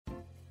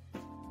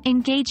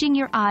Engaging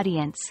your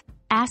audience,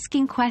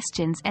 asking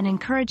questions and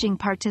encouraging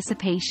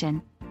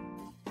participation.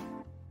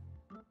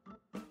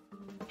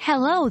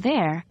 Hello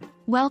there,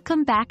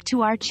 welcome back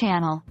to our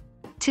channel.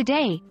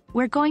 Today,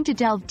 we're going to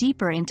delve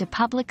deeper into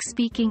public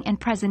speaking and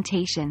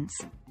presentations.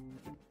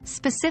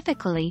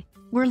 Specifically,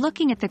 we're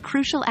looking at the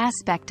crucial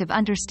aspect of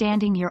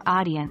understanding your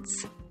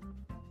audience.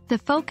 The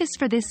focus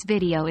for this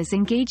video is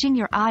engaging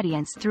your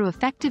audience through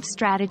effective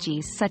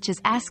strategies such as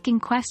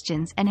asking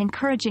questions and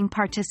encouraging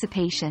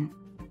participation.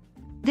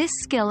 This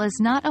skill is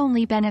not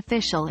only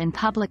beneficial in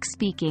public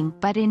speaking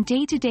but in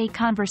day-to-day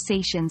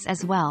conversations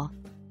as well.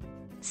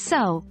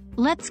 So,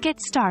 let's get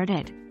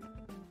started.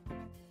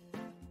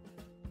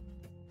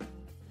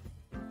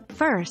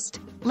 First,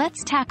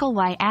 let's tackle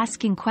why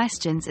asking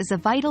questions is a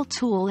vital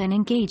tool in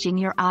engaging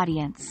your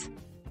audience.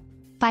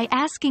 By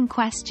asking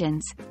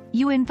questions,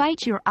 you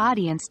invite your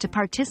audience to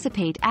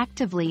participate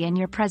actively in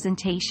your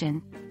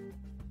presentation.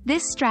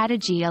 This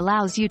strategy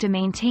allows you to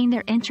maintain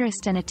their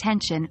interest and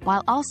attention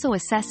while also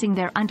assessing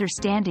their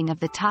understanding of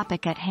the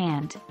topic at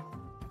hand.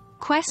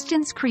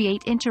 Questions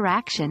create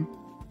interaction,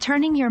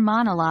 turning your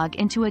monologue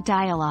into a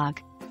dialogue.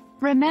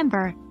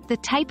 Remember, the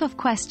type of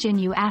question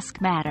you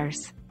ask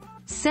matters.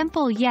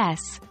 Simple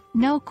yes,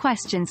 no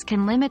questions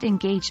can limit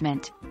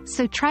engagement,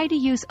 so try to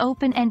use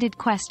open-ended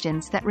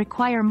questions that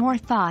require more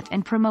thought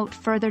and promote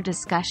further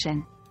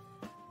discussion.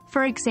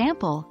 For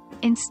example,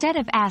 instead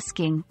of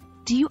asking,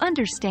 "Do you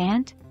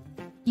understand?"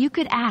 you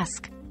could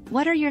ask,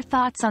 "What are your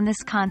thoughts on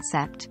this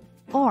concept?"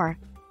 or,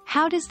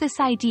 "How does this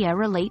idea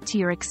relate to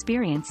your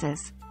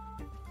experiences?"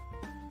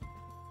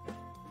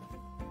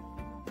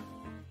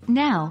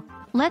 Now,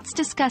 let's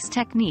discuss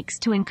techniques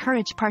to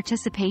encourage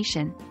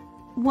participation.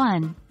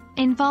 1.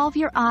 Involve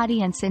your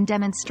audience in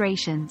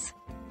demonstrations.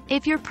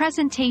 If your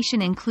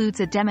presentation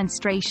includes a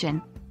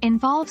demonstration,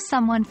 involve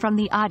someone from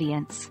the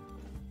audience.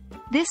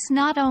 This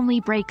not only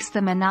breaks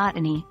the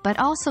monotony but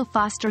also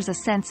fosters a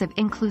sense of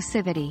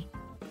inclusivity.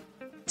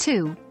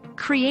 2.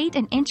 Create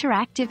an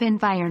interactive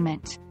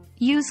environment.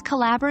 Use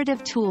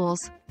collaborative tools,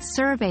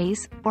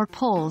 surveys, or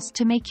polls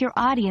to make your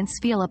audience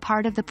feel a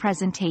part of the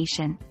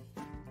presentation.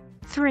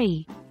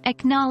 3.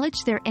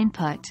 Acknowledge their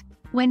input.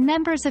 When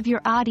members of your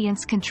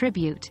audience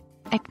contribute,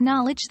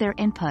 acknowledge their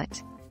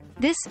input.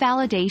 This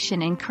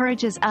validation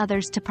encourages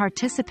others to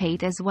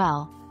participate as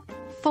well.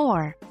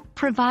 4.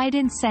 Provide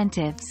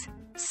incentives.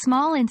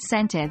 Small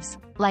incentives,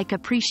 like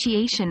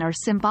appreciation or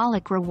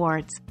symbolic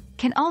rewards,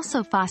 can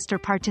also foster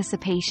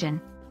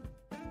participation.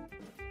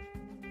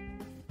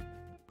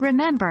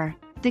 Remember,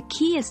 the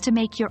key is to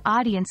make your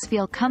audience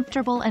feel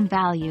comfortable and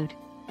valued.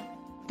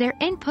 Their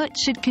input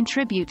should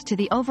contribute to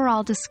the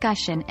overall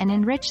discussion and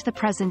enrich the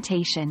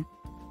presentation.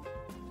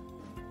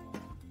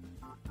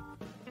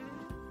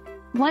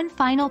 One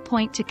final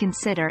point to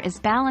consider is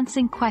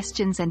balancing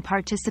questions and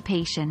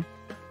participation.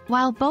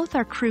 While both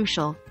are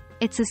crucial,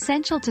 it's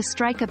essential to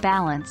strike a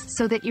balance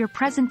so that your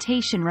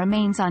presentation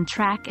remains on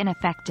track and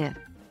effective.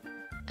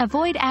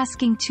 Avoid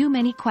asking too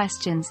many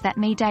questions that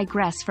may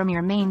digress from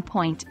your main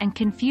point and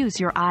confuse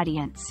your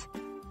audience.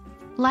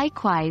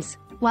 Likewise,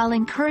 while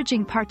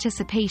encouraging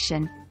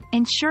participation,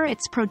 ensure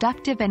it's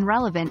productive and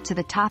relevant to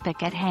the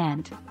topic at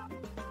hand.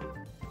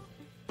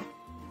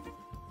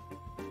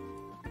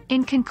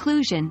 In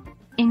conclusion,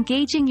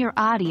 engaging your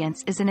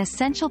audience is an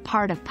essential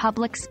part of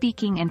public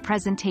speaking and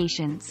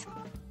presentations.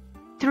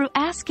 Through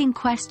asking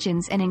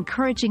questions and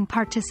encouraging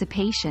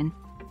participation,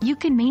 you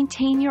can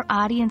maintain your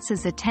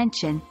audience's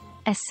attention,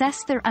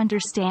 assess their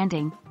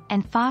understanding,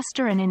 and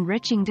foster an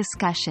enriching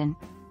discussion.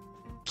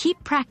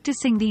 Keep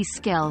practicing these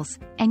skills,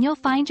 and you'll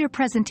find your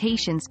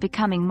presentations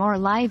becoming more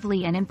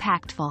lively and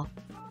impactful.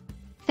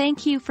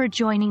 Thank you for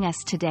joining us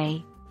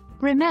today.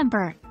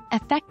 Remember,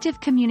 effective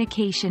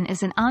communication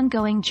is an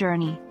ongoing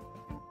journey.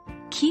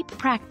 Keep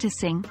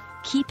practicing,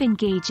 keep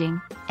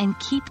engaging, and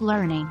keep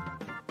learning.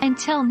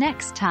 Until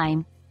next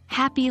time,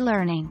 happy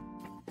learning!